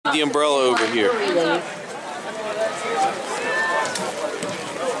The umbrella over here. In the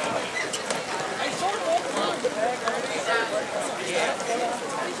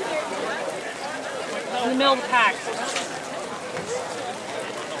middle of the pack.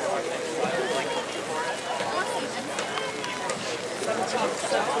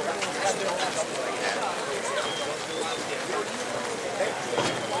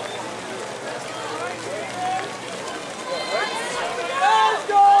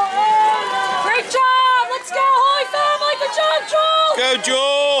 Great job! Let's go, Holy Family! Good job, Joel! Go,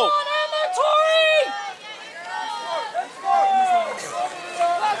 Joel! Come on, Emma, Tori!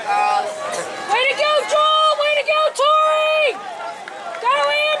 Way to go, Joel! Way to go, Tori! Go,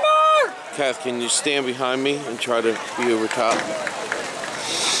 Amber! Kath, can you stand behind me and try to be over top? And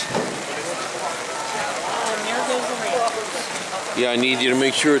there goes the ramp. Yeah, I need you to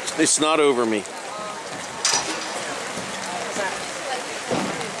make sure it's not over me.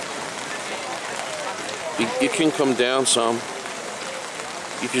 You can come down some.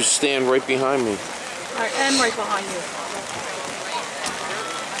 You can stand right behind me. All right, and right behind you.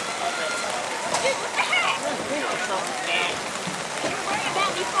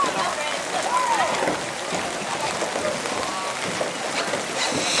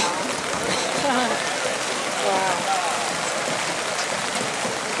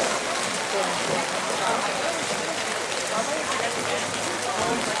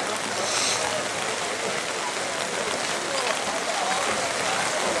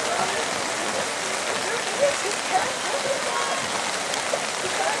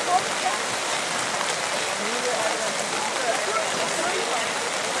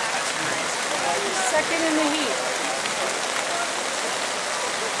 Second in the heat.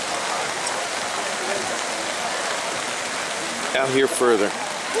 Out here further.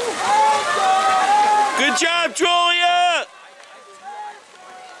 Good job, Julia!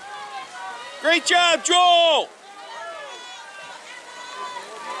 Great job, Joel!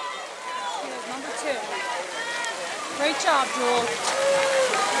 Number 2. Great job, Joel.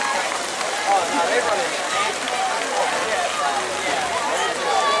 Oh, no, they run it.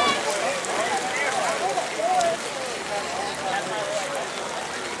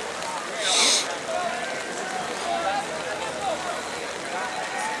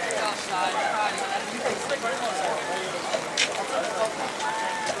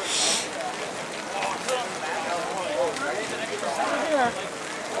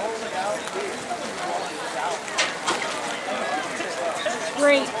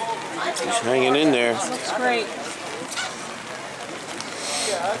 Great. He's hanging in there. Looks great.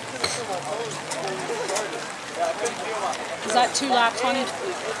 Is that 2 laps, honey?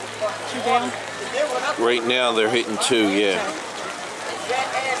 2 down? Right now they're hitting 2, yeah. Okay.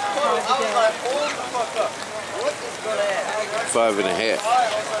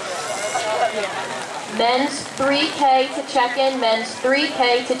 5.5. Men's 3K to check-in, men's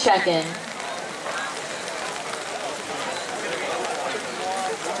 3K to check-in.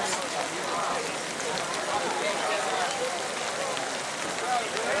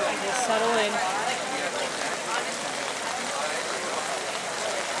 Settle in.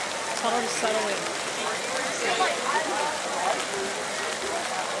 Tell her to settle in.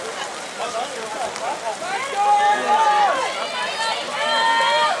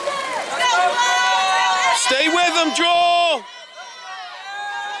 Stay with him, Joel!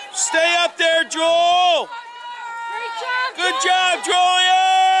 Stay up there, Joel! Great job, Good Joel! job,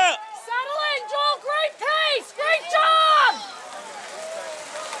 Julia! Settle in, Joel! Great pace! Great job!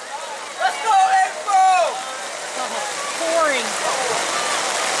 Let's go, Expo! Pouring.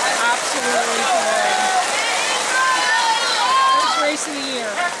 Absolutely pouring. First race of the year.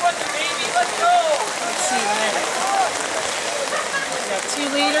 Let's go! Let's see the minute. We got 2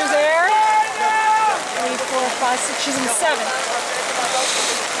 leaders there. 3, 4, 5, 6. She's in 7th.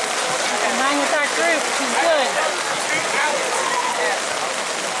 You can hang with that group. She's good.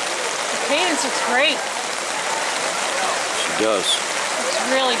 The cadence looks great. She does. It's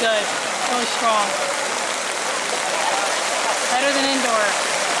really good. Really strong. Better than indoor.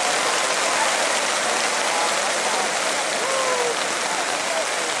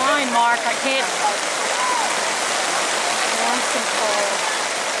 Fine, Mark. I can't. Launch control.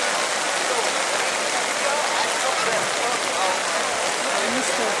 I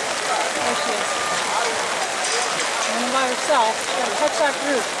missed her. There she is. Running by herself. She's got to touch that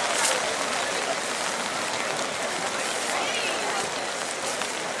group.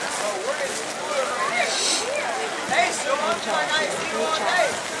 Hey, so much.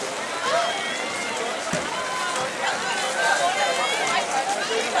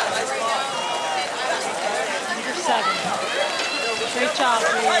 Great job,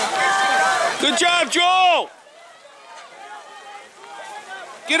 Joel. Good job, Joel.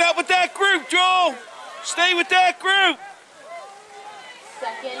 Get up with that group, Joel. Stay with that group.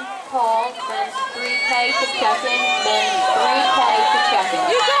 Second call, men's 3K to check-in, men's 3K to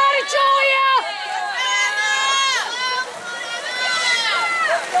check-in. You got it, Julia!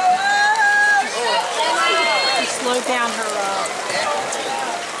 She slowed down her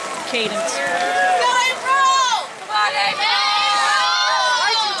cadence.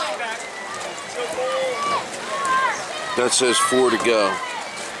 That says 4 to go.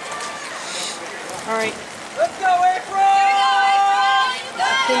 All right. Let's go, April!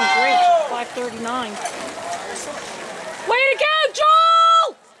 Doing great. 5:39. Way to go,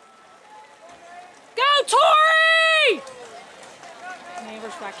 Joel! Go, Tori!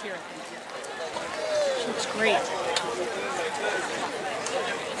 Neighbor's back here, I think. She looks great.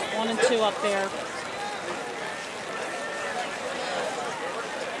 1 and 2 up there.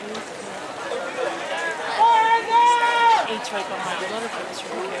 Eight's right behind her. Let her pass her.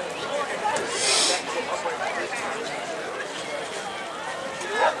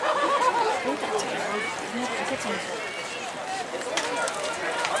 Who cares? Oh, that's hard. Get some.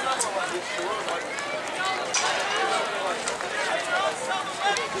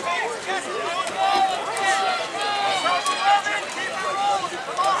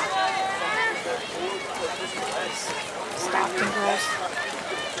 Stockton girls.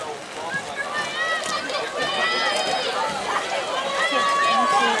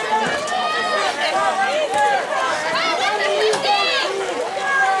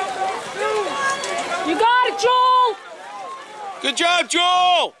 You got it, Joel! Good job,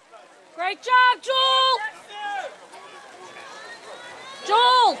 Joel! Great job, Joel!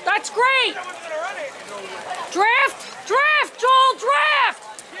 Joel, that's great! Draft! Draft, Joel, draft!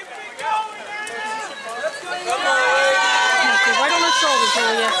 Okay, right on her shoulder,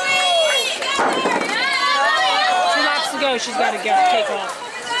 Julia. 2 laps to go, she's got to go, take off.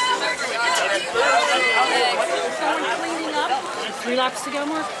 3 laps to go,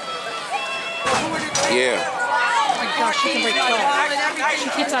 Mark? Yeah. Oh my gosh, she can break 12. She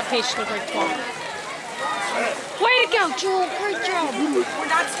keeps that pace, she can break 12. Way to go, Joel. Great job.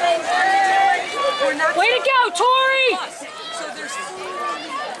 We're not staying there. We're not. Way to go, Tori. So there's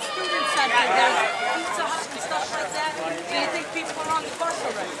student center, there's pizza huts and stuff like that. Do you think people are on the bus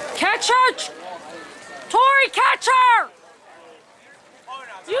already? Catch her. Tori, catch her.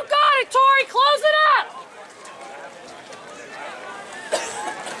 You got it, Tori. Close it up.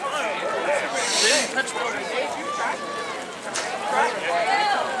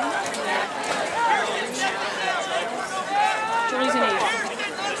 Julie's an 8.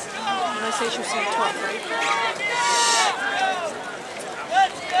 And I say she was in 12, right?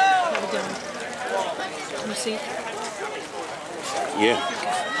 How we doing? Can you see? Yeah.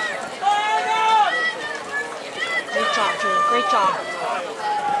 Great job, Julie. Great job.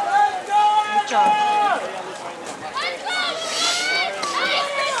 Great job.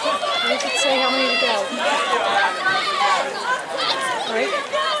 You could say how many to go. Right?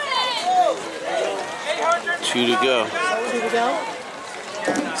 2 to go. 2 to go?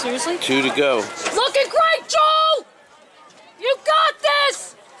 Seriously? 2 to go. Looking great, Joel! You got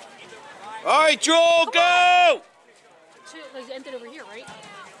this! All right, Joel, go! 2, they ended over here, right?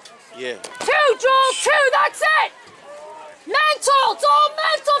 Yeah. 2, Joel, 2, that's it! Mental! It's all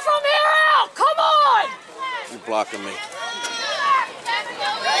mental from here out! Come on! You're blocking me.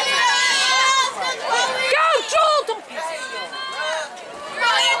 Go, Joel! Don't pass it.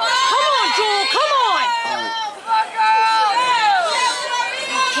 Come on, Joel, come on!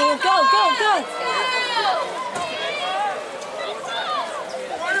 Joel, go, go, go!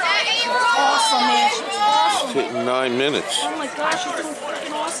 She's awesome, man. She's awesome. She's hitting 9 minutes. Oh my gosh, she's doing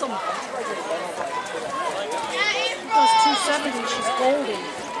freaking awesome. She does 270, she's golden.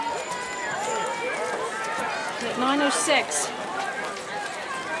 At 9:06.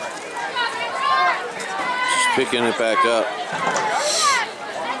 She's picking it back up.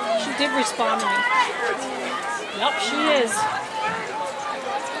 She did respond to me. Yep, she is.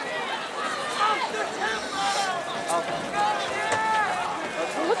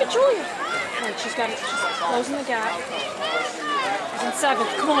 Oh, look at Julia. Right, she's got it. She's closing the gap. She's in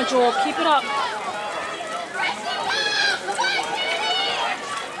 7th. Come on, Joel, keep it up.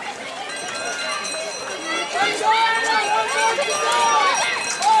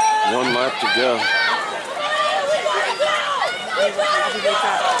 One lap to go. I'll be right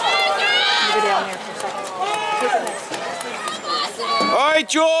back. I'll go down there for a second. Take it next. All right,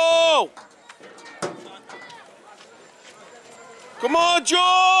 Joel! Come on,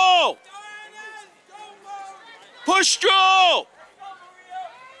 Joel! Push, Joel!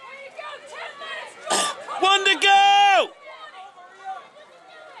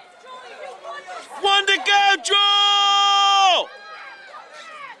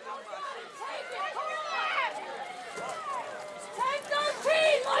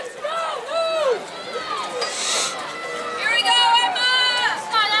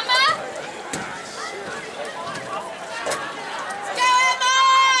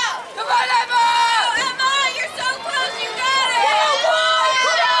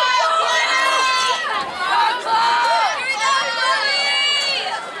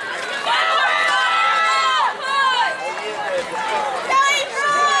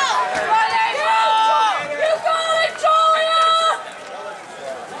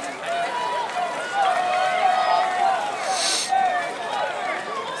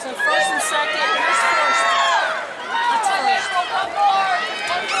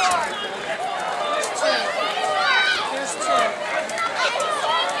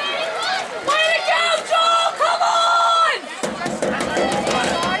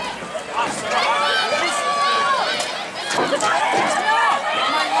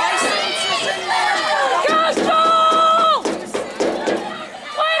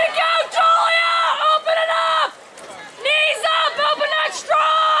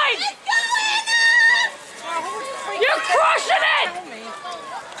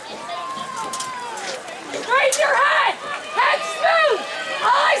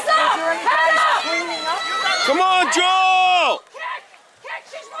 Come on, Joel! Kick! Kick!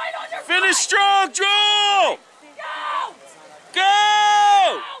 She's right on your Finish foot. strong, Joel! Go!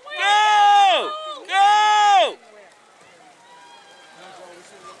 Go! Go! Go!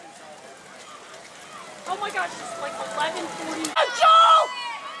 Oh my gosh, it's like 11:40.